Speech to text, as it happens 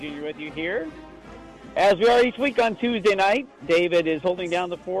Jr. with you here. As we are each week on Tuesday night, David is holding down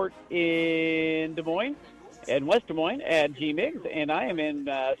the fort in Des Moines and West Des Moines at G-Migs, and I am in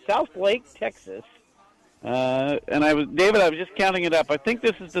South Lake, Texas. David, I was just counting it up. I think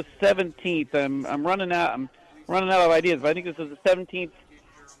this is the 17th. I'm running out of ideas, but I think this is the 17th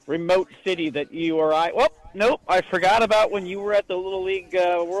remote city that you or I. Well, nope, I forgot about when you were at the Little League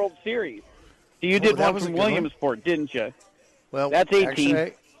World Series. So you did one from Williamsport, didn't you? Well, that's 18.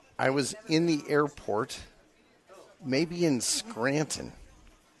 Actually, I was in the airport, maybe in Scranton.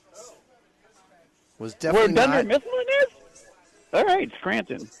 Was definitely where Dunder Mifflin is? All right,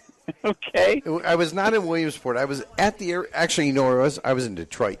 Scranton. Okay. I was not in Williamsport. I was at the air. Actually, you know where I was? I was in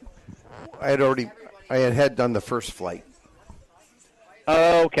Detroit. I had done the first flight.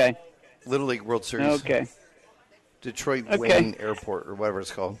 Oh, okay. Little League World Series. Okay. Detroit Wayne Airport, or whatever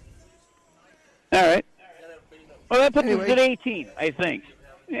it's called. All right. Well, that puts us at 18, I think.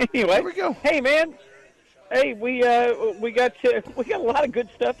 Anyway, there we go. Hey, man. Hey, we got a lot of good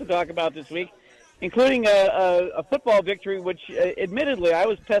stuff to talk about this week, including a football victory, which admittedly I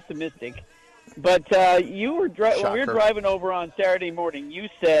was pessimistic. But you were when we were driving over on Saturday morning, you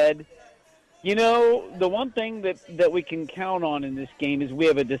said, the one thing that we can count on in this game is we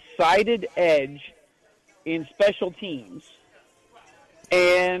have a decided edge in special teams.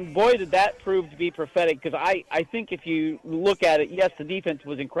 And, boy, did that prove to be prophetic, because I think if you look at it, yes, the defense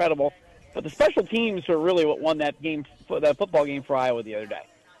was incredible, but the special teams are really what won that football game for Iowa the other day.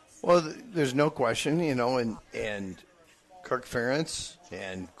 Well, there's no question, and Kirk Ferentz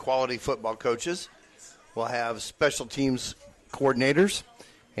and quality football coaches will have special teams coordinators,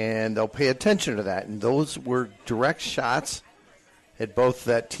 and they'll pay attention to that. And those were direct shots at both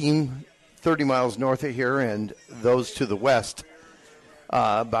that team 30 miles north of here and those to the west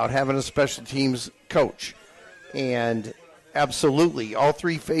about having a special teams coach. And absolutely, all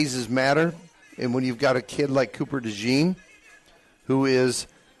three phases matter. And when you've got a kid like Cooper DeJean, who is,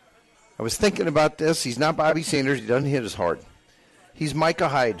 I was thinking about this, he's not Bobby Sanders, he doesn't hit as hard. He's Micah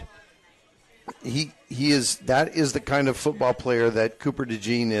Hyde. That is the kind of football player that Cooper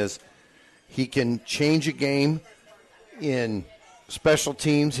DeJean is. He can change a game in special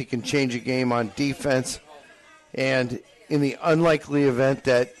teams. He can change a game on defense. And in the unlikely event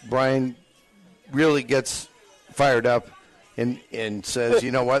that Brian really gets fired up and says,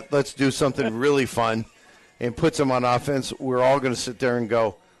 you know what, let's do something really fun, and puts him on offense, we're all going to sit there and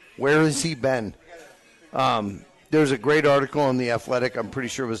go, where has he been? There's a great article in The Athletic, I'm pretty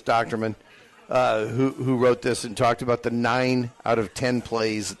sure it was Doctorman, who wrote this and talked about the 9 out of 10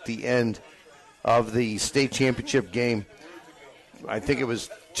 plays at the end of the state championship game. I think it was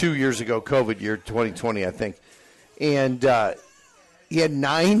 2 years ago, COVID year, 2020, I think. And he had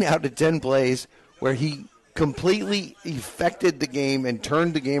 9 out of 10 plays where he completely affected the game and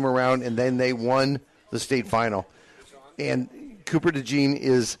turned the game around, and then they won the state final. And Cooper DeJean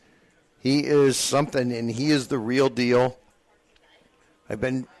is something, and he is the real deal. I've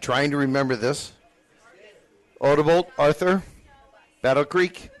been trying to remember this. Odebolt, Arthur, Battle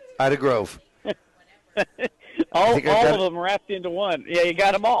Creek, Ida Grove. all of them wrapped into one. Yeah, you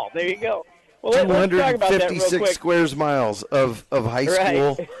got them all. There you go. Well, let's talk about that real quick. 256 squares miles of high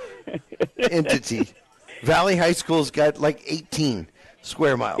school entity. Valley High School's got like 18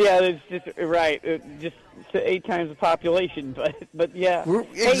 square miles. Yeah, it's just right. Just 8 times the population, but yeah.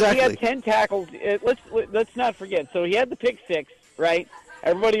 Exactly. Hey, he had 10 tackles. Let's not forget. So he had the pick six, right?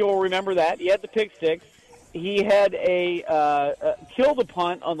 Everybody will remember that. He had the pick six. He had killed a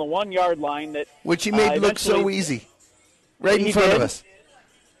punt on the 1 yard line which he made look so easy, right in front of us.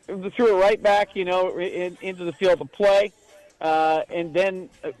 Threw it right back, into the field of play. And then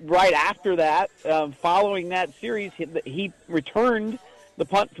right after that, following that series, he returned the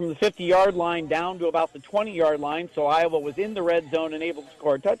punt from the 50-yard line down to about the 20-yard line, so Iowa was in the red zone and able to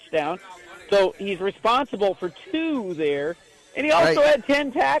score a touchdown. So he's responsible for 2 there. And he also had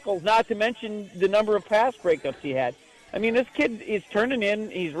 10 tackles, not to mention the number of pass breakups he had. I mean, this kid is turning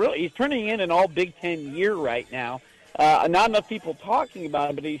in. He's turning in an all Big Ten year right now. Not enough people talking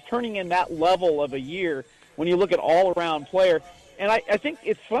about him, but he's turning in that level of a year when you look at all-around player. And I think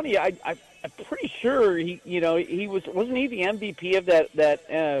it's funny. I'm pretty sure he wasn't he the MVP of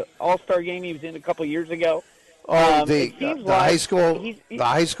that All-Star game he was in a couple years ago? The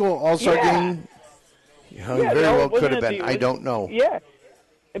high school All-Star game. Very well could have been. I don't know. Yeah,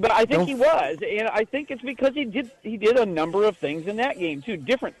 but I think he was, and I think it's because he did a number of things in that game too,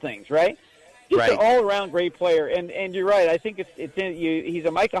 different things, right? Just an all-around great player, and you're right. I think he's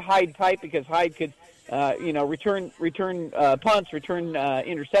a Micah Hyde type because Hyde could, return punts, return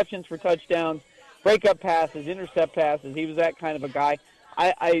interceptions for touchdowns, break up passes, intercept passes. He was that kind of a guy.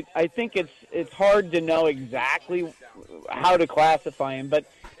 I think it's hard to know exactly how to classify him, but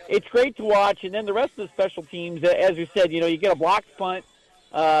it's great to watch. And then the rest of the special teams, as we said, you get a blocked punt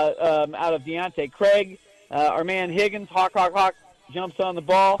out of Deontay Craig. Our man Higgins, Hawk, jumps on the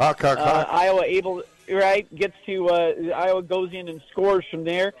ball. Hawk. Iowa gets to Iowa goes in and scores from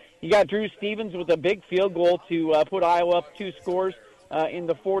there. You got Drew Stevens with a big field goal to put Iowa up 2 scores in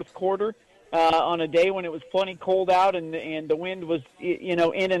the fourth quarter on a day when it was plenty cold out and the wind was in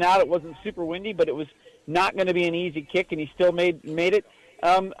and out. It wasn't super windy, but it was not going to be an easy kick, and he still made it.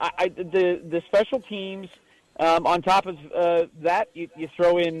 The special teams. On top of that, you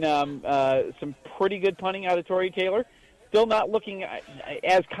throw in some pretty good punting out of Torrey Taylor. Still not looking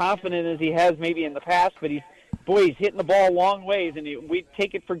as confident as he has maybe in the past, but he's hitting the ball long ways, and we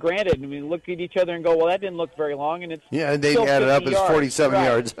take it for granted. And we look at each other and go, well, that didn't look very long, and it's and they added up as 47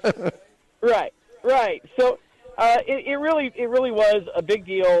 yards. Right. So it really was a big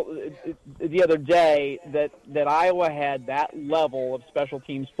deal the other day that Iowa had that level of special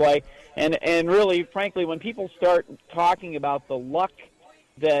teams play, and really, frankly, when people start talking about the luck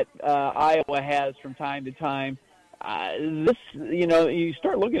that Iowa has from time to time, you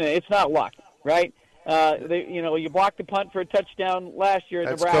start looking at it, it's not luck, right? You blocked the punt for a touchdown last year.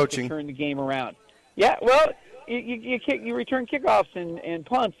 That's Nebraska coaching. Turned the game around. Yeah, well, you return kickoffs and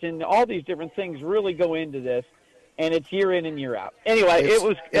punts, and all these different things really go into this, and it's year in and year out. Anyway,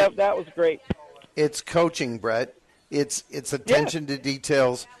 that was great. It's coaching, Brett. It's attention to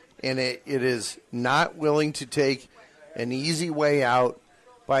details, and it is not willing to take an easy way out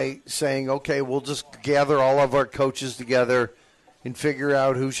by saying, okay, we'll just gather all of our coaches together and figure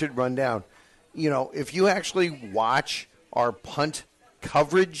out who should run down. If you actually watch our punt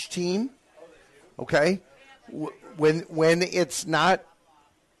coverage team, okay, when it's not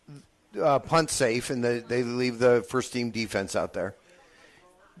punt safe and they leave the first team defense out there,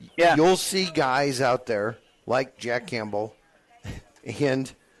 you'll see guys out there like Jack Campbell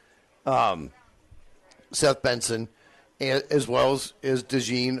and Seth Benson, as well as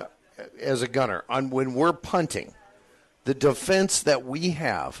DeJean as a gunner. When we're punting, the defense that we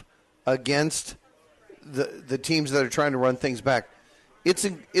have against the teams that are trying to run things back, it's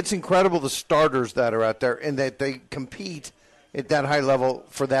incredible, the starters that are out there and that they compete at that high level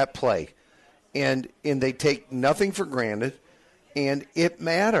for that play. And they take nothing for granted, and it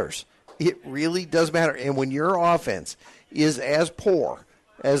matters. It really does matter. And when your offense is as poor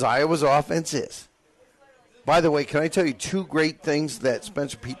as Iowa's offense is. By the way, can I tell you 2 great things that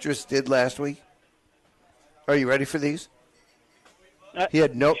Spencer Petras did last week? Are you ready for these? He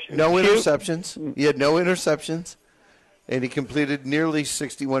had no interceptions. He had no interceptions, and he completed nearly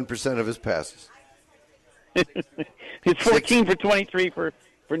 61% of his passes. He's 14 for 23 for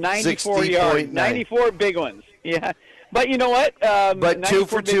 94 yards. 94 big ones. Yeah. But you know what? But 2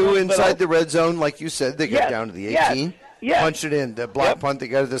 for 2 inside the red zone, like you said. They got down to the 18. Yes. Punched it in. The block punt, they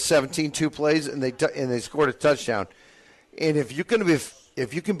got to the 17, 2 plays, and they scored a touchdown. And if you can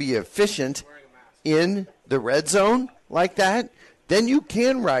be efficient in the red zone like that, then you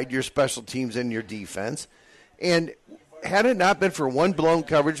can ride your special teams and your defense. And had it not been for one blown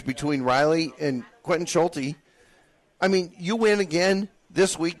coverage between Riley and Quentin Schulte, I mean, you win again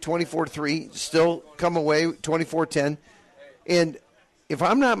this week, 24-3, still come away 24-10. And if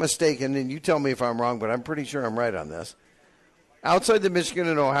I'm not mistaken, and you tell me if I'm wrong, but I'm pretty sure I'm right on this, outside the Michigan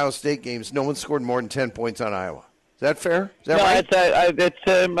and Ohio State games, no one scored more than 10 points on Iowa. Is that fair? Is that right?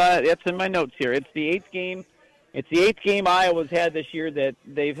 It's in my notes here. It's the 8th game. It's the 8th game Iowa's had this year that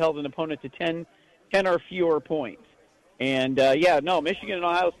they've held an opponent to 10 or fewer points. And, Michigan and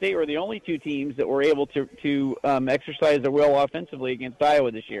Ohio State were the only 2 teams that were able to exercise their will offensively against Iowa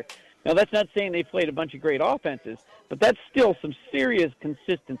this year. Now, that's not saying they played a bunch of great offenses, but that's still some serious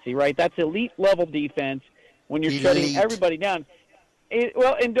consistency, right? That's elite-level defense when you're shutting everybody down.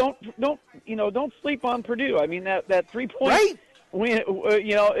 And don't sleep on Purdue. I mean, that 3-point right.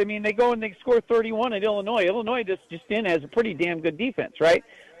 win. They go and they score 31 at Illinois. Illinois just in has a pretty damn good defense, right?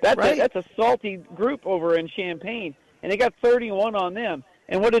 That's a salty group over in Champaign, and they got 31 on them.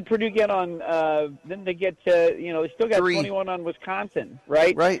 And what did Purdue get on? Then they get they still got 21 on Wisconsin,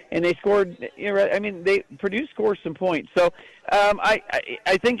 right? Right. And they scored. Purdue scores some points. So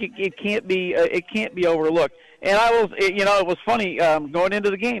I think it can't be overlooked. And it was funny going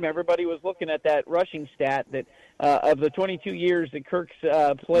into the game. Everybody was looking at that rushing stat that of the 22 years that Kirk's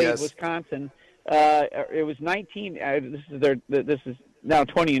played Wisconsin, it was 19. This is now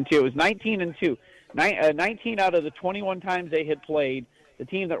 20-2. It was 19-2. 19 out of the 21 times they had played, the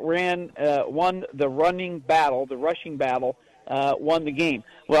team that won the rushing battle, won the game.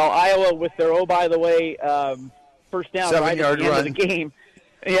 Well, Iowa with their, by the way, first down right at the end of the game.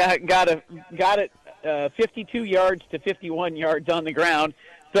 got it 52 yards to 51 yards on the ground.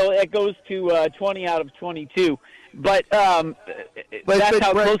 So it goes to 20 out of 22. But that's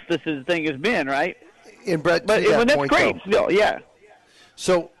how Brett, close this thing has been, right? And Brett, but that's great still, yeah.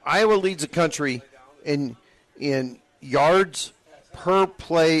 So Iowa leads the country in yards per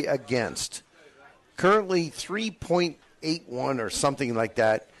play against. Currently 3.81 or something like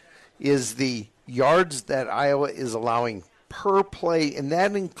that is the yards that Iowa is allowing per play, and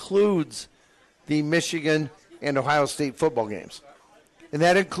that includes the Michigan and Ohio State football games. And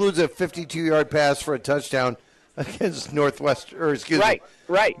that includes a 52-yard pass for a touchdown against Northwestern, or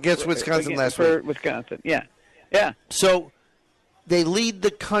against Wisconsin last week. Wisconsin, yeah. So they lead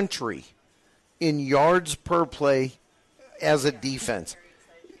the country in yards per play as a defense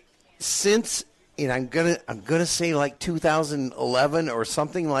since, and I'm gonna say like 2011 or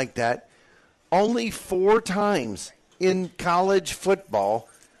something like that. Only 4 times in college football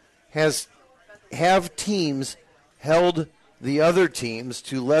have teams held the other teams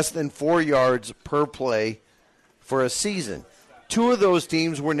to less than 4 yards per play for a season. 2 of those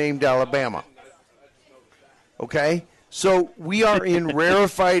teams were named Alabama. Okay? So we are in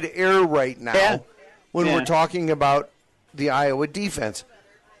rarefied air right now when we're talking about the Iowa defense.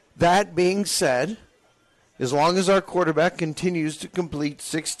 That being said, as long as our quarterback continues to complete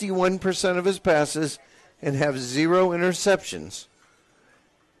 61% of his passes and have 0 interceptions,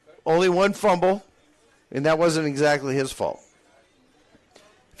 only 1 fumble, and that wasn't exactly his fault.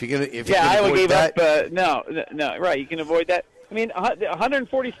 Iowa gave up. No, right. You can avoid that. I mean,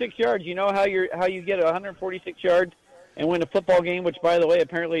 146 yards. You know how you get 146 yards and win a football game, which, by the way,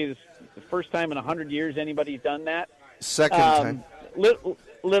 apparently is the first time in 100 years anybody's done that. Second time. Well,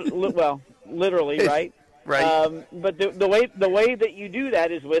 literally, right? Right. But the way that you do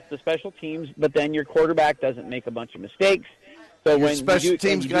that is with the special teams, but then your quarterback doesn't make a bunch of mistakes. So your when special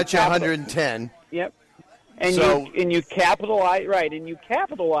teams got you 110. Yep. And you capitalize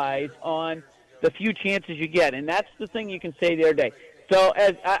on the few chances you get, and that's the thing you can say the other day. So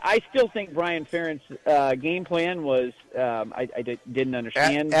as I still think Brian Ferentz' game plan was I didn't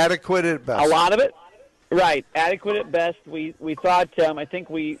understand adequate at best. A lot of it, right? Adequate at best. We thought I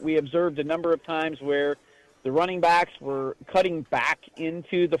think we observed a number of times where the running backs were cutting back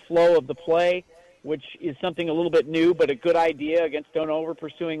into the flow of the play, which is something a little bit new, but a good idea against an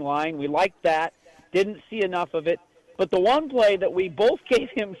over-pursuing line. We liked that. Didn't see enough of it. But the one play that we both gave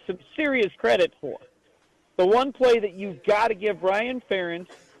him some serious credit for, the one play that you've got to give Brian Ferentz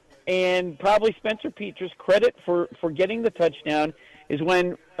and probably Spencer Petras credit for getting the touchdown, is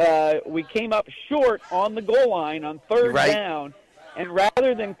when we came up short on the goal line on third down, and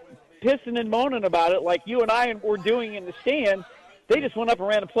rather than pissing and moaning about it like you and I were doing in the stand, they just went up and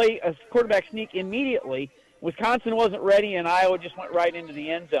ran a quarterback sneak immediately. Wisconsin wasn't ready, and Iowa just went right into the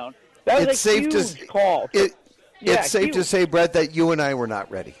end zone. That was a huge call. It's safe to say, Brett, that you and I were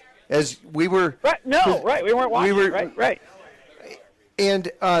not ready. As we were. Right, we weren't watching. Right.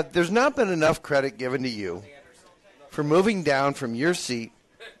 And there's not been enough credit given to you for moving down from your seat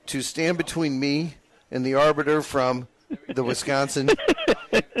to stand between me and the arbiter from the Wisconsin.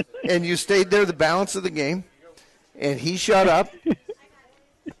 And you stayed there the balance of the game. And he shut up.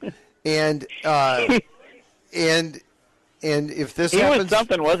 And if this happens, he was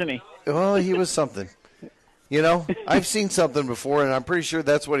something, wasn't he? Oh, he was something. You know, I've seen something before, and I'm pretty sure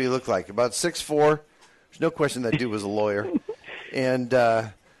that's what he looked like. About 6'4". There's no question that dude was a lawyer. And,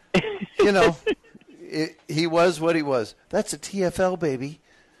 he was what he was. That's a TFL, baby.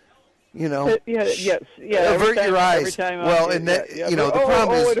 You know. Yes. Avert your eyes. The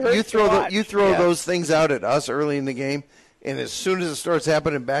problem is you throw those things out at us early in the game, and as soon as it starts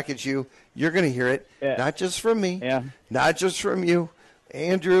happening back at you, you're going to hear it. Yeah. Not just from me. Yeah. Not just from you.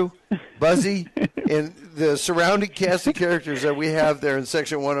 Andrew, Buzzy, and the surrounding cast of characters that we have there in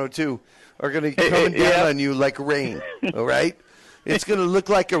Section 102 are going to be coming down on you like rain, all right? It's going to look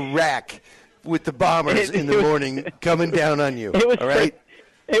like Iraq with the bombers in the morning coming down on you, all right?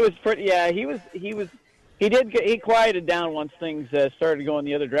 It was pretty, he quieted down once things started going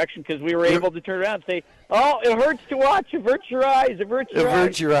the other direction because we were able to turn around and say, oh, it hurts to watch. Avert your eyes. Avert your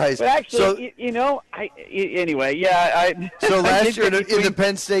eyes. But actually, So last year in the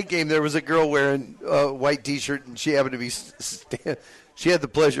Penn State game, there was a girl wearing a white T-shirt, and she happened to be she had the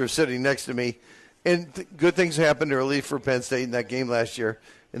pleasure of sitting next to me. And good things happened early for Penn State in that game last year.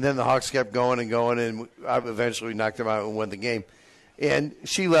 And then the Hawks kept going, and I eventually knocked them out and won the game. And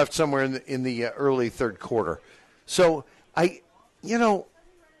she left somewhere in the early third quarter. So I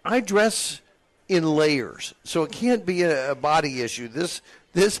dress in layers, so it can't be a body issue. This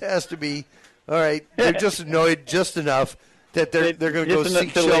has to be all right. They're just annoyed just enough that they're going to go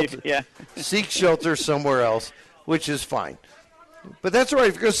seek shelter, seek shelter somewhere else, which is fine. But that's all right.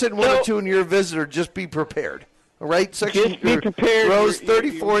 If you're going to sit in 1 or 2 and you're a visitor, just be prepared. All right? Just be prepared. Rows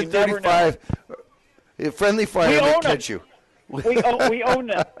 34 and 35. Friendly fire may catch you. We own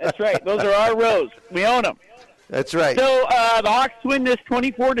them. That's right. Those are our rows. We own them. That's right. So the Hawks win this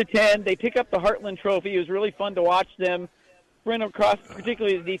 24-10. They pick up the Heartland Trophy. It was really fun to watch them sprint across,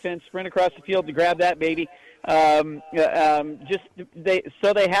 particularly the defense, sprint across the field to grab that baby. They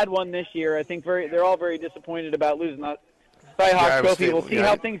had one this year. I think they're all very disappointed about losing the Cy-Hawks Trophy. We'll see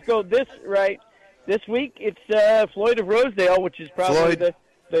how things go this week. It's Floyd of Rosedale, which is probably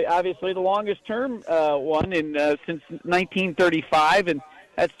obviously the longest term one since 1935, and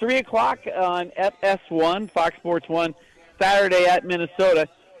that's 3:00 on FS1, Fox Sports 1, Saturday at Minnesota.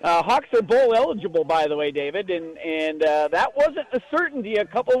 Hawks are bowl eligible, by the way, David, and that wasn't a certainty a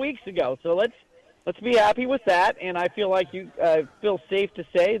couple weeks ago. So let's be happy with that, and I feel like you feel safe to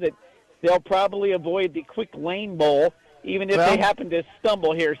say that they'll probably avoid the Quick Lane Bowl, even if they happen to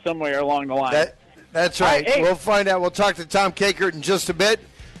stumble here somewhere along the line. That's right. We'll find out. We'll talk to Tom Kakert in just a bit.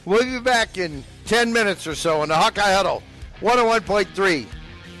 We'll be back in 10 minutes or so on the Hawkeye Huddle, 101.3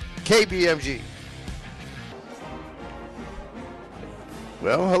 KBMG.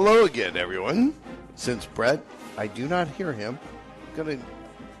 Well, hello again, everyone. Since Brett, I do not hear him. I'm going to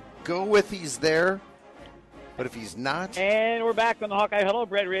go with he's there, but if he's not. And we're back on the Hawkeye Huddle.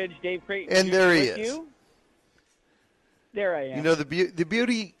 Brett Ridge, Dave Creighton. And there he is. There I am. You know, the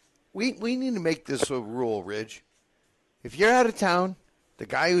beauty, we need to make this a rule, Ridge. If you're out of town, the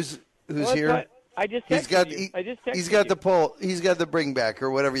guy who's here, I just texted you. He's got the pull. He's got the bring back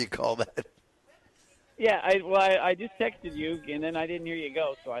or whatever you call that. Yeah, I just texted you, and then I didn't hear you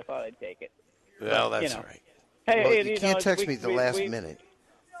go, so I thought I'd take it. Well, that's all right. Hey, well, you can't text me at the last minute.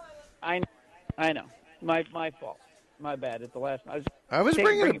 I know. My fault. My bad. At the last minute. I was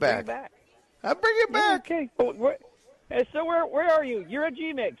bringing it back. I'll bring it back. Okay. So where are you? You're at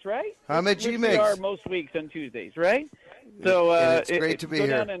G-Mix, right? I'm at G-Mix. We are most weeks on Tuesdays, right? So it's great to be go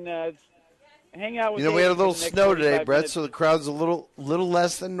here. Down and hang out with. We had a little snow today, Brett, so the crowd's a little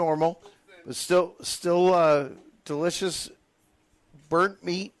less than normal, but still delicious burnt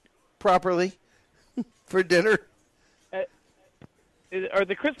meat properly for dinner. Are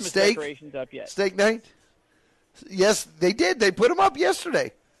the Christmas decorations up yet? Steak night? Yes, they did. They put them up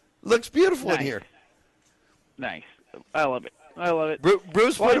yesterday. Looks beautiful in here. Nice. I love it.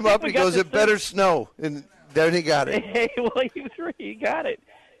 Bruce put them up. He goes, it better snow. And then he got it. Hey, well, he got it.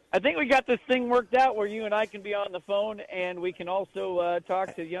 I think we got this thing worked out where you and I can be on the phone, and we can also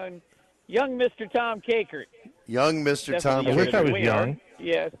talk to young Mr. Tom Kakert. Young Mr. Tom Kakert. I wish I was young.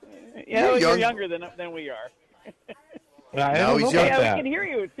 Yes. Yeah, you're younger than we are. I don't know about that. We can hear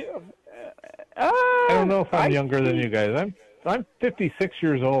you, too. I don't know if I'm younger than you guys. I'm 56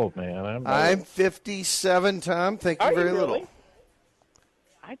 years old, man. I'm 57, Tom. Thank you very little.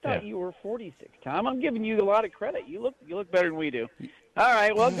 I thought you were 46, Tom. I'm giving you a lot of credit. You look better than we do. All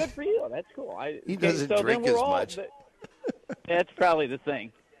right, well, good for you. That's cool. He doesn't drink as much. That's probably the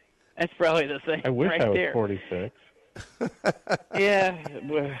thing. I wish I was 46. Yeah,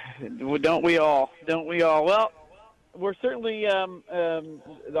 don't we all? Well, we're certainly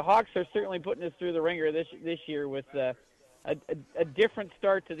the Hawks are certainly putting us through the ringer this year with a different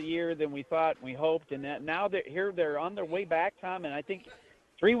start to the year than we thought and we hoped, and that now they're on their way back, Tom. And I think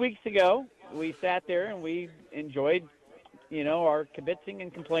 3 weeks ago we sat there and we enjoyed, our kibitzing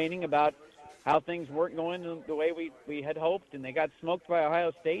and complaining about how things weren't going the way we had hoped, and they got smoked by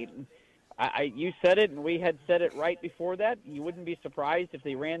Ohio State. And you said it, and we had said it right before that. You wouldn't be surprised if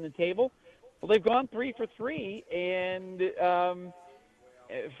they ran the table. Well, they've gone 3 for 3, and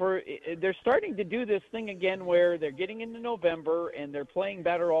they're starting to do this thing again where they're getting into November and they're playing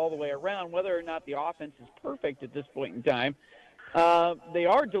better all the way around. Whether or not the offense is perfect at this point in time, they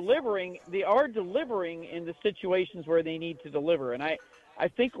are delivering. They are delivering in the situations where they need to deliver. And I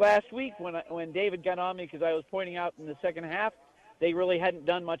think last week when David got on me because I was pointing out in the second half, they really hadn't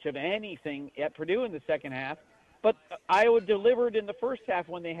done much of anything at Purdue in the second half. But Iowa delivered in the first half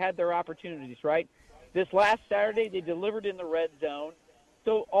when they had their opportunities, right? This last Saturday, they delivered in the red zone.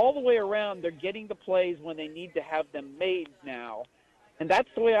 So all the way around, they're getting the plays when they need to have them made now. And that's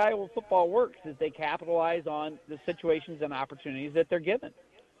the way Iowa football works, is they capitalize on the situations and opportunities that they're given.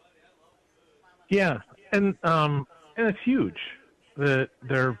 Yeah, and it's huge that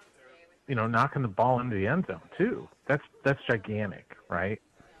they're, knocking the ball into the end zone, too. That's gigantic, right?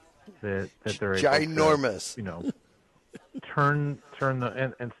 That they're ginormous. Able to, turn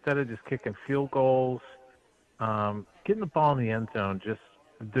the instead of just kicking field goals, getting the ball in the end zone. Just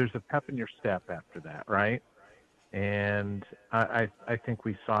there's a pep in your step after that, right? And I think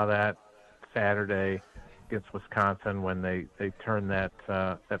we saw that Saturday against Wisconsin when they turned that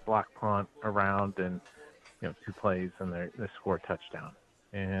block punt around and 2 plays and they score a touchdown.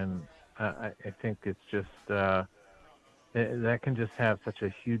 And I think it's just that can just have such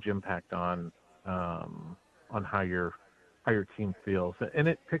a huge impact on how your team feels, and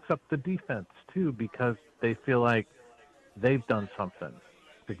it picks up the defense too because they feel like they've done something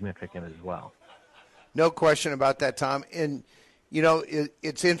significant as well. No question about that, Tom. And,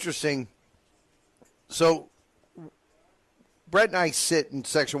 it's interesting. So, Brett and I sit in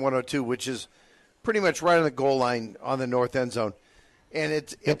section 102, which is pretty much right on the goal line on the north end zone. And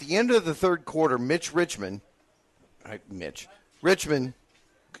it's at the end of the third quarter, Richmond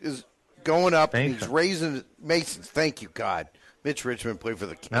is going up. And he's raising Masons. Thank you, God. Mitch Richmond played for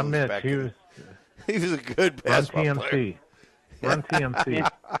the Kings. Not Mitch. Back He was a good basketball player. Run TMC.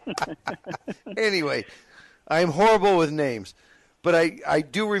 Anyway, I'm horrible with names, but I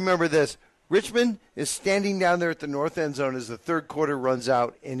do remember this. Richmond is standing down there at the north end zone as the third quarter runs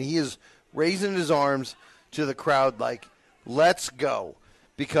out, and he is raising his arms to the crowd like, let's go,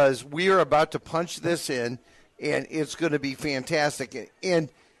 because we are about to punch this in, and it's going to be fantastic. And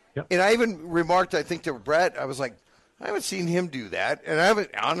I even remarked, I think, to Brett, I was like, I haven't seen him do that, and I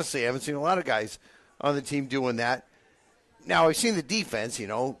haven't seen a lot of guys on the team doing that. Now, I've seen the defense,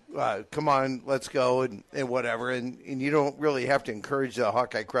 come on, let's go, and whatever, and you don't really have to encourage the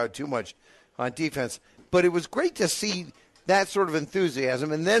Hawkeye crowd too much on defense. But it was great to see that sort of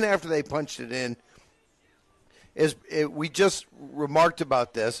enthusiasm. And then after they punched it in, we just remarked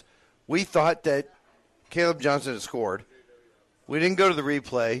about this, we thought that Caleb Johnson had scored. We didn't go to the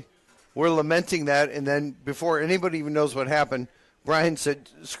replay. We're lamenting that, and then before anybody even knows what happened, Brian said,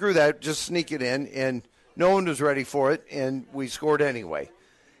 screw that, just sneak it in, and no one was ready for it, and we scored anyway.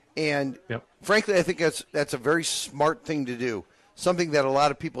 And frankly, I think that's a very smart thing to do, something that a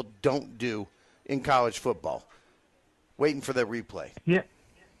lot of people don't do in college football, waiting for the replay.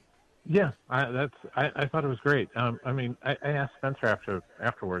 Yeah, I thought it was great. I asked Spencer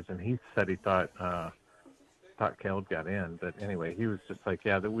afterwards, and he said he thought Caleb got in, but anyway, he was just like,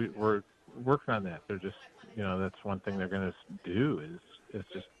 that we're working on that. They're just, that's one thing they're going to do is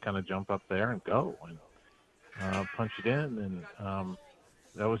just kind of jump up there and go and punch it in, and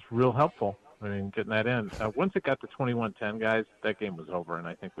that was real helpful. I mean, getting that in. Once it got to 21-10, guys, that game was over, and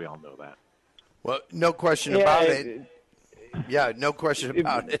I think we all know that. Well, no question about it. Yeah, no question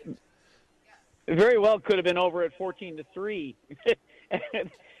about it. It very well could have been over at 14-3.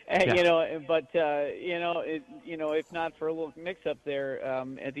 But if not for a little mix-up there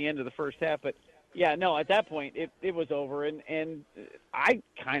at the end of the first half. But, at that point, it was over. And I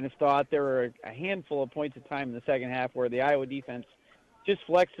kind of thought there were a handful of points of time in the second half where the Iowa defense just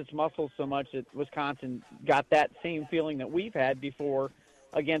flexed its muscles so much that Wisconsin got that same feeling that we've had before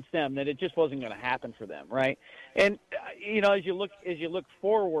against them, that it just wasn't going to happen for them, right? And, as you look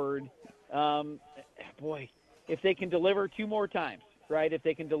forward, if they can deliver 2 more times, right, if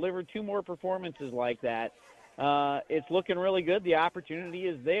they can deliver 2 more performances like that, it's looking really good. The opportunity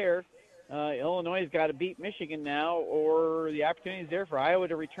is there. Illinois has got to beat Michigan now, or the opportunity is there for Iowa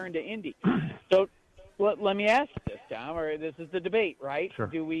to return to Indy. So let me ask this, Tom, or this is the debate, right? Sure.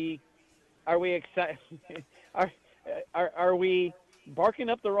 Are we excited? Are we barking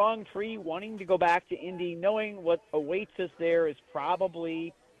up the wrong tree, wanting to go back to Indy, knowing what awaits us there is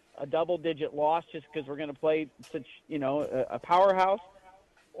probably a double-digit loss just because we're going to play such, a powerhouse?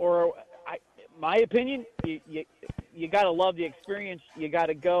 Or, my opinion, you got to love the experience. You got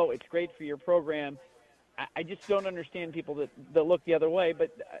to go. It's great for your program. I just don't understand people that look the other way.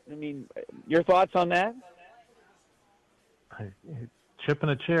 But, your thoughts on that? Chip in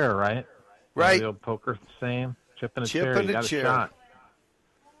a chair, right? Right. The old poker saying, chip in a chair. You got a shot.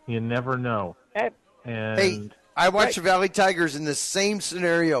 You never know. Hey, I watched the Valley Tigers in the same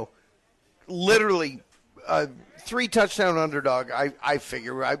scenario. Literally, 3-touchdown underdog. I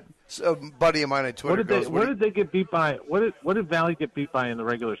figure. A buddy of mine on Twitter What did they get beat by? What did Valley get beat by in the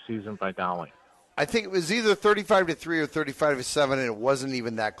regular season by Dowling? I think it was either 35-3 or 35-7, and it wasn't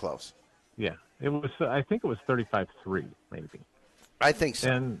even that close. Yeah, it was. I think it was 35-3, maybe. I think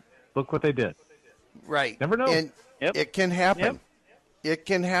so. And look what they did. Right. Never know. And it can happen. Yep. It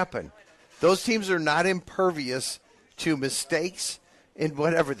can happen. Those teams are not impervious to mistakes and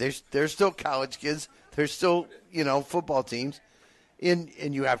whatever. They're still college kids. They're still, football teams. And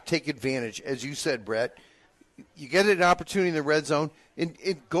you have to take advantage. As you said, Brett, you get an opportunity in the red zone and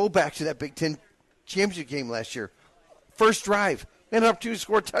go back to that Big Ten championship game last year. First drive, an opportunity to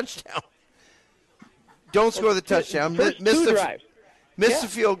score a touchdown. Don't score the touchdown. Miss the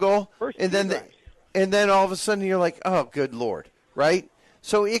field goal, and then and then all of a sudden you're like, oh, good Lord, right?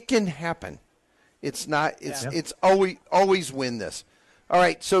 So it can happen. It's not. It's always win this. All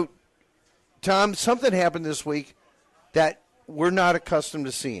right. So, Tom, something happened this week that we're not accustomed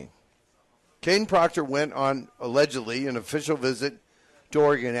to seeing. Caden Proctor went on, allegedly, an official visit to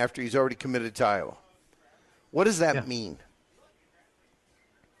Oregon after he's already committed to Iowa. What does that mean?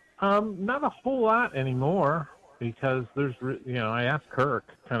 Not a whole lot anymore, because I asked Kirk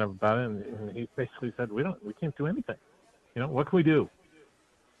kind of about it, and he basically said, we can't do anything. What can we do?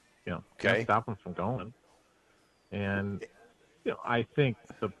 Can't stop him from going. And, I think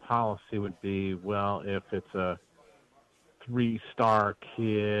the policy would be, well, if it's a 3-star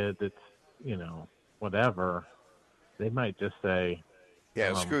kid that's, whatever, they might just say,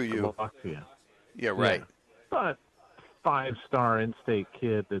 screw you. Good luck to you. Yeah, right. Yeah. But 5-star in-state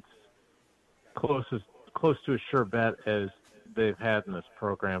kid that's close to a sure bet as they've had in this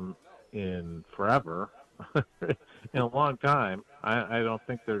program in forever, in a long time, I don't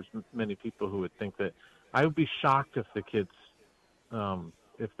think there's many people who would think that. I would be shocked if the kid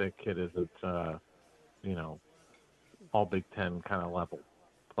isn't, all Big Ten kind of level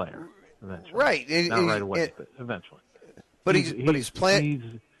player eventually. Right. Not right away, but eventually. But he's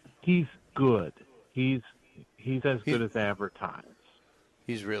playing. He's good. He's as good as advertised.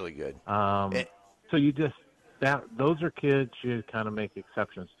 He's really good. So you just those are kids you kind of make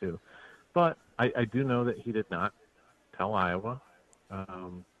exceptions to. But I do know that he did not tell Iowa.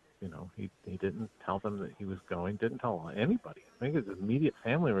 He didn't tell them that he was going. Didn't tell anybody. I think his immediate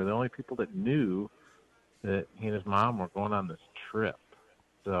family were the only people that knew that he and his mom were going on this trip.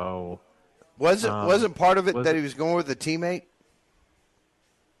 So wasn't part of it that he was going with a teammate?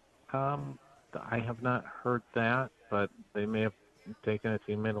 I have not heard that, but they may have taken a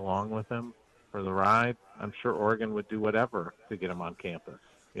teammate along with him for the ride. I'm sure Oregon would do whatever to get him on campus.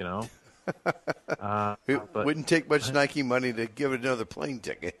 It wouldn't take much Nike money to give it another plane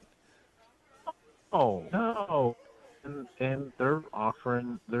ticket. Oh no! And they're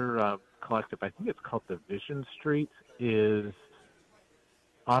offering their collective. I think it's called Division Street. Is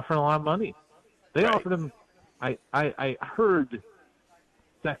offering a lot of money. They offered him. I heard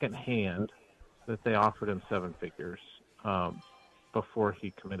secondhand that they offered him 7 figures before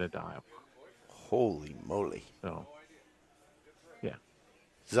he committed to Iowa. Holy moly! So, yeah.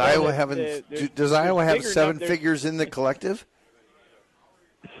 Does Iowa have 7 figures in the collective?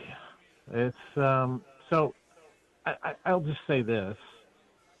 Yeah. It's so. I'll just say this.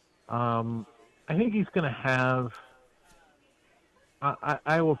 I think he's going to have.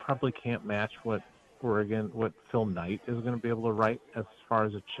 Iowa probably can't match what Phil Knight is going to be able to write as far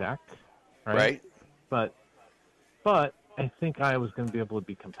as a check, right? But I think Iowa's going to be able to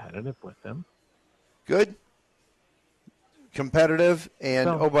be competitive with them. Good. Competitive,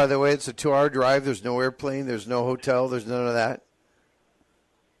 and by the way, it's a 2-hour drive. There's no airplane. There's no hotel. There's none of that.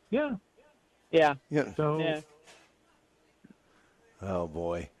 Yeah. Yeah. So. Yeah. Oh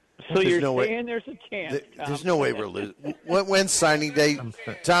boy. So you're saying there's a chance? There's no way we're losing. When's signing day?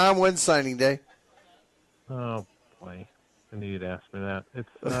 Tom, when's signing day? Oh boy, I knew you'd ask me that. It's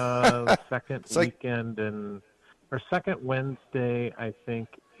the second weekend or second Wednesday, I think.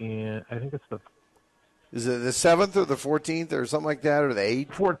 I think it's the. Is it the 7th or the 14th or something like that, or the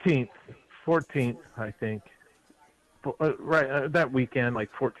 8th? 14th, I think. Right, that weekend, like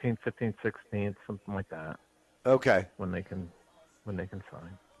 14th, 15th, 16th, something like that. Okay. When they can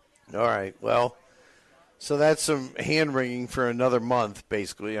sign. All right. Well, so that's some hand-wringing for another month,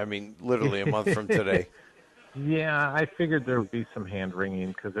 basically. I mean, literally a month from today. Yeah, I figured there would be some hand-wringing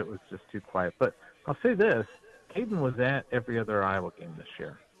because it was just too quiet. But I'll say this. Caden was at every other Iowa game this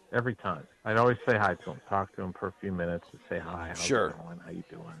year. Every time. I'd always say hi to him, talk to him for a few minutes, and say hi. How's it going? How you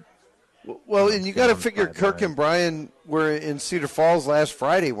doing? Well, and you got to figure Kirk and Brian were in Cedar Falls last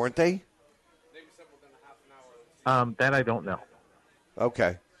Friday, weren't they? That I don't know.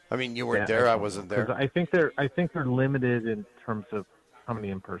 Okay. I mean, you weren't there. I wasn't there. I think they're limited in terms of how many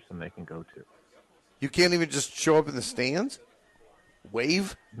in person they can go to. You can't even just show up in the stands?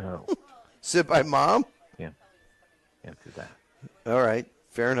 Wave? No. Sit by mom? Yeah. Can't do that. All right.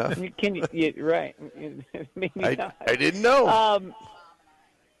 Fair enough. Can you? Yeah, right. Maybe not. I didn't know.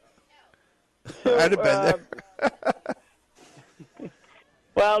 I'd have been there.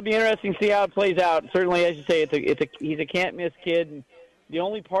 Well, it'll be interesting to see how it plays out. Certainly, as you say, he's a can't-miss kid. And the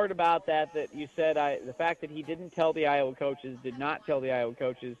only part about that you said, the fact that he didn't tell the Iowa coaches, did not tell the Iowa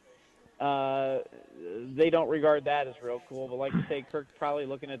coaches, they don't regard that as real cool. But like you say, Kirk's probably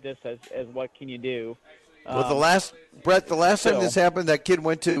looking at this as what can you do? Well, the last time this happened, that kid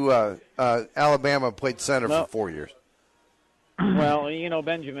went to Alabama and played center for 4 years. Well,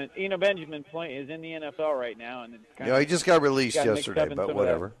 Benjamin is in the NFL right now, and it's he just got released yesterday, but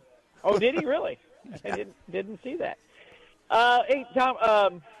whatever. Oh, did he really? I didn't see that. Hey,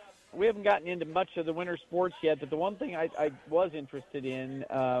 Tom, we haven't gotten into much of the winter sports yet, but the one thing I was interested in,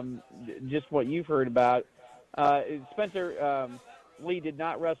 just what you've heard about, Spencer Lee did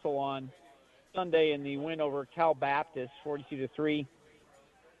not wrestle on Sunday in the win over Cal Baptist, 42-3.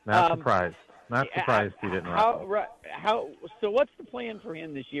 Not surprised. Not surprised he didn't wrestle. So what's the plan for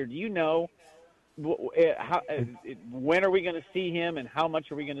him this year? Do you know? When are we going to see him, and how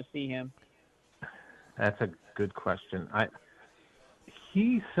much are we going to see him? That's a good question.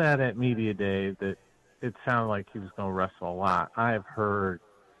 He said at Media Day that it sounded like he was going to wrestle a lot. I have heard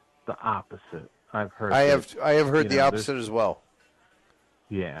the opposite. I have heard the opposite as well.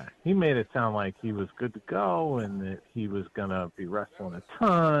 Yeah, he made it sound like he was good to go and that he was going to be wrestling a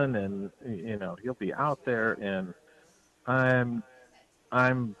ton, and he'll be out there. And I'm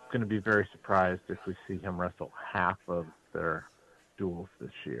going to be very surprised if we see him wrestle half of their duels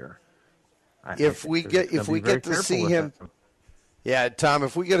this year. If we get to see him, yeah, Tom,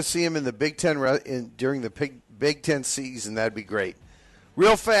 if we get to see him in the Big Ten during the Big Ten season, that'd be great.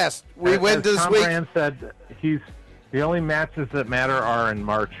 Real fast, we win this Tom week. Brand said the only matches that matter are in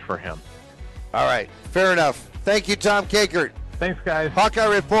March for him. All right, fair enough. Thank you, Tom Kakert. Thanks, guys.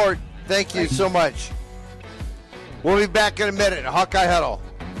 Hawkeye Report. Thank you so much. We'll be back in a minute. Hawkeye Huddle.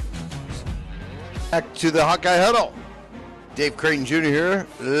 Back to the Hawkeye Huddle. Dave Creighton Jr. here,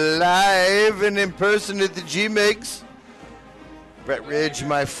 live and in person at the G-Migs. Brett Ridge,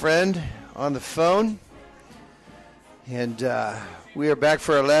 my friend, on the phone. And we are back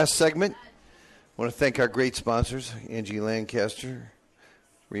for our last segment. I want to thank our great sponsors, Angie Lancaster,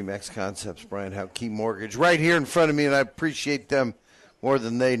 Remax Concepts, Brian Howe, Key Mortgage, right here in front of me, and I appreciate them more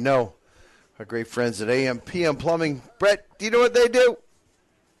than they know. Our great friends at AM PM Plumbing. Brett, do you know what they do?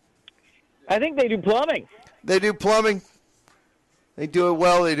 I think they do plumbing. They do plumbing. They do it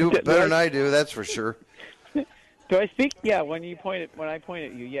well. They do it better than I do, that's for sure. Do I speak? Yeah, when I point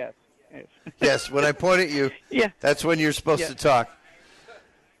at you, yes. Yes, when I point at you, yeah, that's when you're supposed to talk.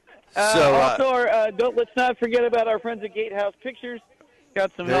 Let's not forget about our friends at Gatehouse Pictures.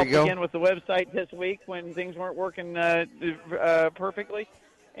 Got some help again with the website this week when things weren't working perfectly.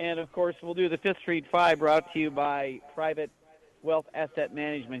 And, of course, we'll do the 5th Street 5 brought to you by Private Wealth Asset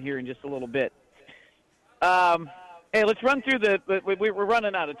Management here in just a little bit. Hey, let's run through we're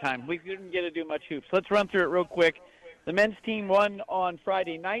running out of time. We didn't get to do much hoops. Let's run through it real quick. The men's team won on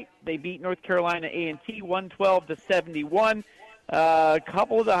Friday night. They beat North Carolina A&T 112-71. A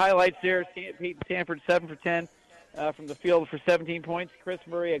couple of the highlights there: Peyton Sanford 7 for 10 from the field for 17 points. Chris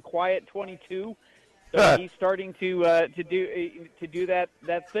Murray a quiet 22. So he's starting to do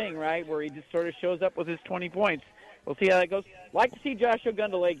that thing, right, where he just sort of shows up with his 20 points. We'll see how that goes. Like to see Joshua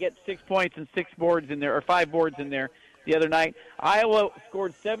Gundele get 6 points and 6 boards in there, or 5 boards in there the other night. Iowa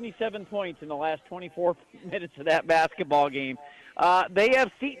scored 77 points in the last 24 minutes of that basketball game. They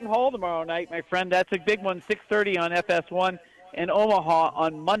have Seton Hall tomorrow night, my friend. That's a big one, 6:30 on FS1, and Omaha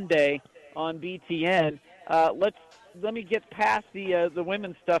on Monday on BTN. Let me get past the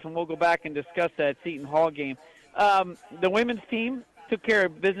women's stuff, and we'll go back and discuss that Seton Hall game. The women's team took care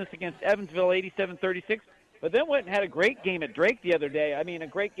of business against Evansville, 87-36, but then went and had a great game at Drake the other day. I mean, a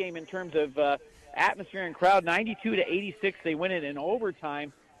great game in terms of atmosphere and crowd, 92-86. They win it in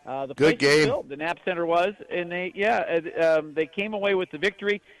overtime. The good place game. was filled. The Knapp Center was, and they came away with the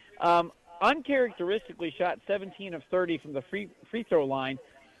victory. Uncharacteristically shot 17 of 30 from the free throw line.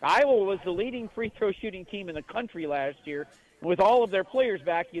 Iowa was the leading free throw shooting team in the country last year. With all of their players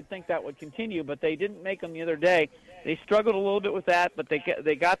back, you'd think that would continue, but they didn't make them the other day. They struggled a little bit with that, but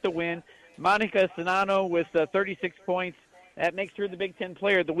they got the win. Monica Sinano with 36 points. That makes her the Big Ten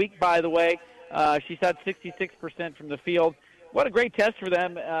Player of the Week, by the way. She shot 66% from the field. What a great test for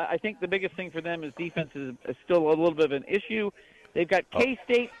them. I think the biggest thing for them is defense is still a little bit of an issue. They've got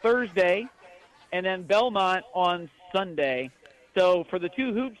K-State Thursday and then Belmont on Sunday. So for the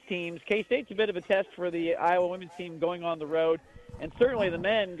two hoops teams, K-State's a bit of a test for the Iowa women's team going on the road. And certainly the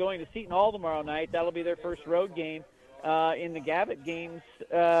men going to Seton Hall tomorrow night. That'll be their first road game in the Gavitt games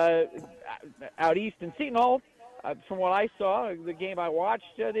out east. And Seton Hall, from what I saw, the game I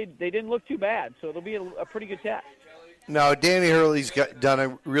watched, they didn't look too bad. So it'll be a pretty good test. No, Danny Hurley's done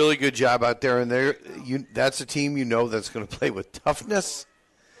a really good job out there, and that's a team that's going to play with toughness,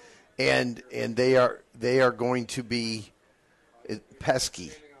 and they are going to be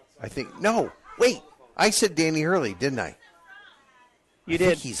pesky. I think. No, wait, I said Danny Hurley, didn't I? You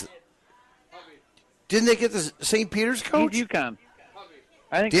did. Didn't they get the St. Peter's coach? He's UConn.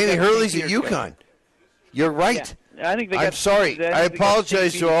 I think Danny Hurley's at UConn. You're right. Yeah. I think they got. I'm sorry. I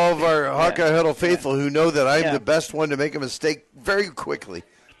apologize to all of our Hawkeye Huddle faithful who know that I'm the best one to make a mistake very quickly,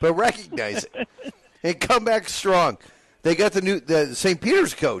 but recognize it and come back strong. They got the St.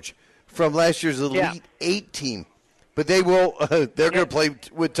 Peter's coach from last year's Elite 8 team, but they will. They're going to play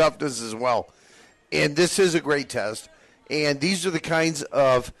with toughness as well, and this is a great test. And these are the kinds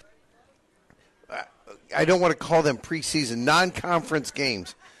of I don't want to call them preseason, non-conference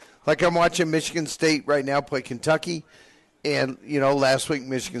games. Like I'm watching Michigan State right now play Kentucky, and, last week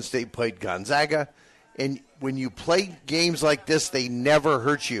Michigan State played Gonzaga. And when you play games like this, they never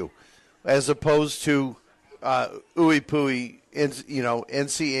hurt you, as opposed to Ooey Pooey,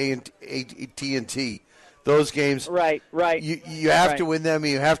 NCAA, those games. Right. You have to win them.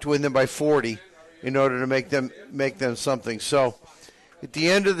 You have to win them by 40 in order to make them something. So at the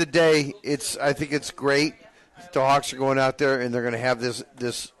end of the day, I think it's great. The Hawks are going out there and they're going to have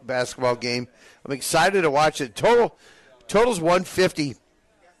this basketball game. I'm excited to watch it. Total's 150.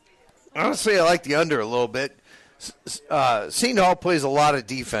 Honestly, I like the under a little bit. Seton Hall plays a lot of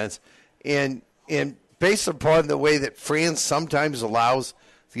defense, and based upon the way that France sometimes allows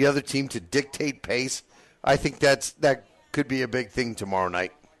the other team to dictate pace, I think that could be a big thing tomorrow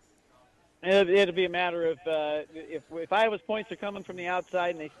night. It'll be a matter of if Iowa's points are coming from the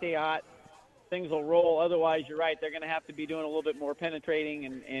outside and they stay hot, things will roll. Otherwise, you're right; they're going to have to be doing a little bit more penetrating,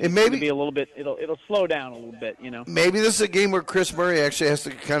 and maybe be a little bit. It'll slow down a little bit, Maybe this is a game where Chris Murray actually has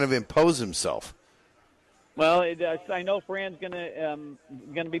to kind of impose himself. Well, I know Fran's going to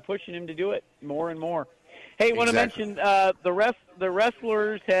be pushing him to do it more and more. Hey, I want to mention the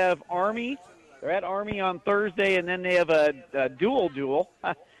wrestlers have Army. They're at Army on Thursday, and then they have a duel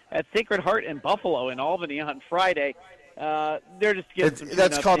at Sacred Heart in Buffalo in Albany on Friday. They're just getting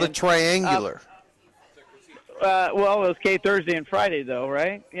that's called a triangular. Well, it was Thursday and Friday, though,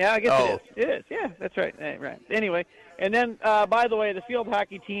 right? Yeah, I guess it is. Yeah, that's right. Right. Anyway, and then, by the way, the field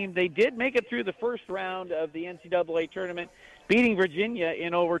hockey team, they did make it through the first round of the NCAA tournament, beating Virginia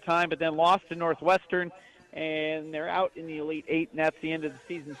in overtime, but then lost to Northwestern, and they're out in the Elite Eight, and that's the end of the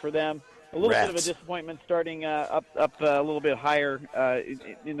season for them. A little bit of a disappointment starting up a little bit higher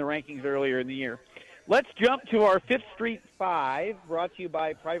in the rankings earlier in the year. Let's jump to our 5th Street 5, brought to you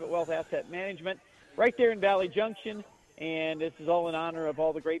by Private Wealth Asset Management, right there in Valley Junction. And this is all in honor of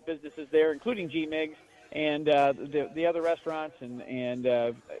all the great businesses there, including G. Miggs and the other restaurants and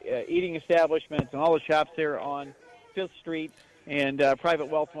eating establishments and all the shops there on 5th Street. And Private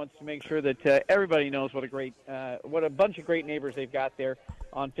Wealth wants to make sure that everybody knows what a bunch of great neighbors they've got there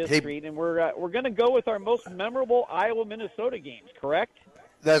on 5th Street. And we're going to go with our most memorable Iowa-Minnesota games, correct?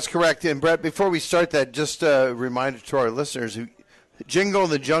 That's correct. And, Brett, before we start that, just a reminder to our listeners, Jingle in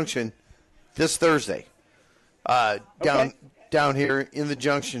the Junction this Thursday down here in the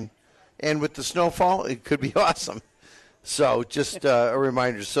Junction. And with the snowfall, it could be awesome. So just a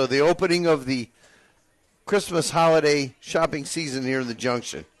reminder. So the opening of the Christmas holiday shopping season here in the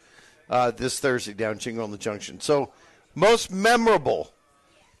Junction this Thursday down Jingle in the Junction. So most memorable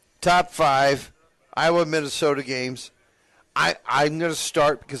top 5 Iowa-Minnesota games. I'm going to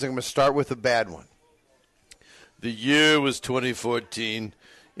start because I'm going to start with a bad one. The year was 2014.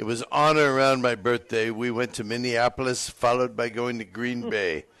 It was on or around my birthday. We went to Minneapolis, followed by going to Green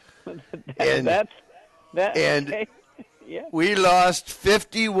Bay. We lost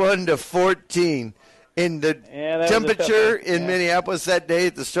 51-14. And the temperature in Minneapolis that day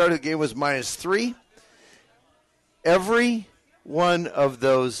at the start of the game was -3. Every one of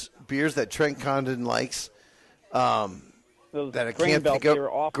those beers that Trent Condon likes, that I can't think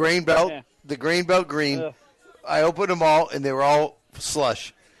of, Grain Belt, the Grain Belt Green, I opened them all, and they were all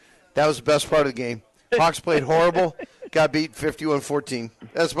slush. That was the best part of the game. Hawks played horrible, got beat 51-14.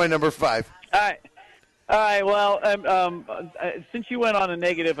 That's my number 5. All right. Well, since you went on a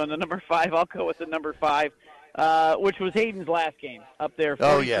negative on the number 5, I'll go with the number 5, which was Hayden's last game up there.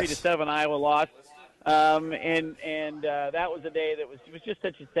 43-7, Iowa lost. And that was a day it was just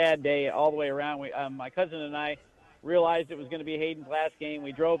such a sad day all the way around. My cousin and I realized it was going to be Hayden's last game.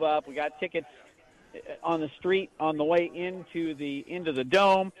 We drove up. We got tickets on the street on the way into the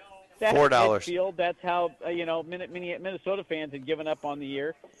dome. $4. Field. That's how Minnesota fans had given up on the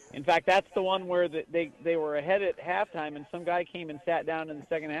year. In fact, that's the one where they were ahead at halftime, and some guy came and sat down in the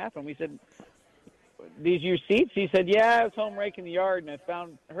second half, and we said, "These your seats?" He said, "Yeah, I was home raking the yard, and I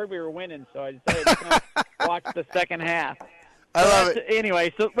heard we were winning, so I decided to come watch the second half." I love it.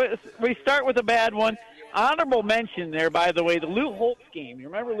 Anyway, so we start with a bad one. Honorable mention there, by the way, the Lou Holtz game. You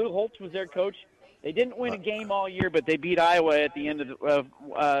remember Lou Holtz was their coach? They didn't win a game all year, but they beat Iowa at the end of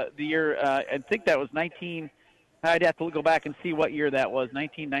the year. I think that was I'd have to go back and see what year that was,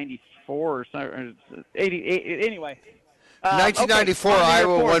 1994 or something. 88. Anyway. 1994, okay,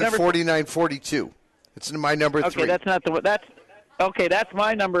 Iowa won number 49-42. It's my number 3. Okay, that's not the one. That's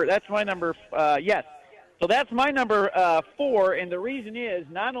my number. That's my number. Yes. So that's my number 4, and the reason is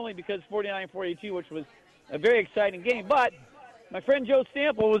not only because 49-42, which was a very exciting game, but my friend Joe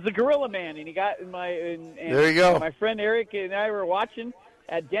Sample was the Gorilla Man, and he got there you go. My friend Eric and I were watching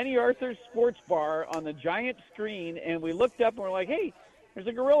at Denny Arthur's Sports Bar on the giant screen, and we looked up and we're like, hey, there's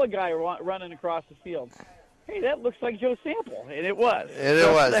a gorilla guy running across the field. Hey, that looks like Joe Sample, and it was.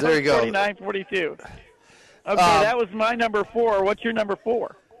 There you go. 49-42. Okay, that was my number 4. What's your number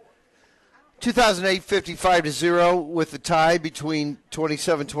 4? 2008, 55-0 with the tie between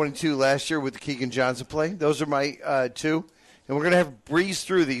 27-22 last year with the Keegan Johnson play. Those are my 2. And we're going to have breeze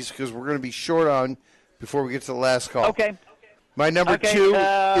through these because we're going to be short on before we get to the last call. Okay. My number 2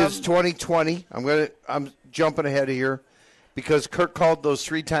 is 2020. I'm jumping ahead of here because Kirk called those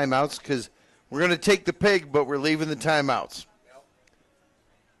 3 timeouts because we're going to take the pig, but we're leaving the timeouts.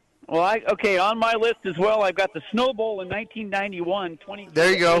 Well, on my list as well, I've got the Snow Bowl in 1991.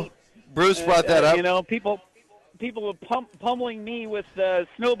 There you go. Bruce brought that up. You know, people were pummeling me with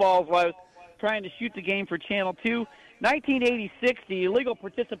snowballs while I was trying to shoot the game for Channel 2. 1986, the illegal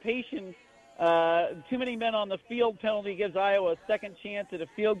participation, too many men on the field penalty gives Iowa a second chance at a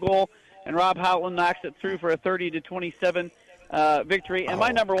field goal, and Rob Howland knocks it through for a 30-27 victory. And my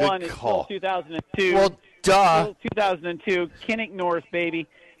number 1 is still 2002. Well, duh. Still 2002, Kinnick North, baby.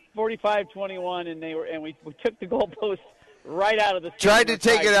 45-21, and we took the goalpost right out of the stadium. Tried to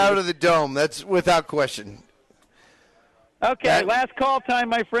take it out of the dome. That's without question. Okay, last call time,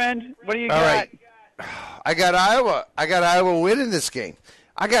 my friend. What do you got? All right. I got Iowa. I got Iowa winning this game.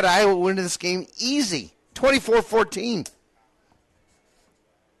 I got Iowa winning this game easy, 24-14.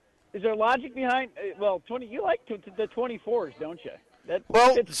 Is there logic behind? Well, 20. You like the 24s, don't you?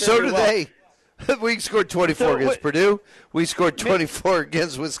 So do they. We scored 24 against Purdue. We scored 24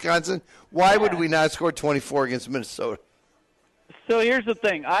 against Wisconsin. Why would we not score 24 against Minnesota? So here's the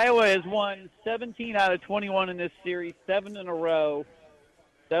thing. Iowa has won 17 out of 21 in this series, 7 in a row.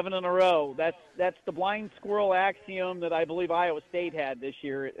 7 in a row. That's the blind squirrel axiom that I believe Iowa State had this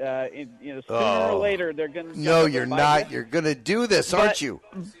year. Sooner or later they're going to. No, you're not. You're going to do this, aren't you?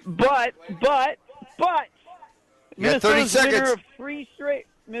 But. Minnesota's winner of 3 straight.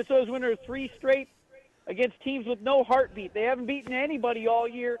 Minnesota's winner of 3 straight against teams with no heartbeat. They haven't beaten anybody all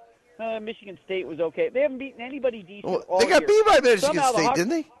year. Michigan State was okay. They haven't beaten anybody decent all year. They got beat by Michigan State, didn't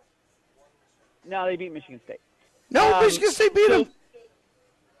they? No, they beat Michigan State. No, Michigan State beat them.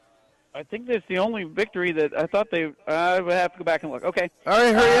 I think that's the only victory that I thought they. I would have to go back and look. Okay. All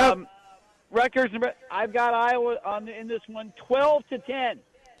right, hurry up. Records. I've got Iowa in this one, 12-10.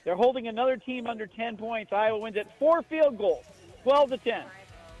 They're holding another team under 10 points. Iowa wins at 4 field goals, 12-10.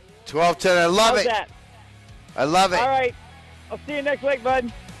 12-10. I love it. That? I love it. All right. I'll see you next week,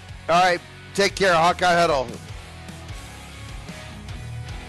 bud. All right. Take care, Hawkeye Huddle.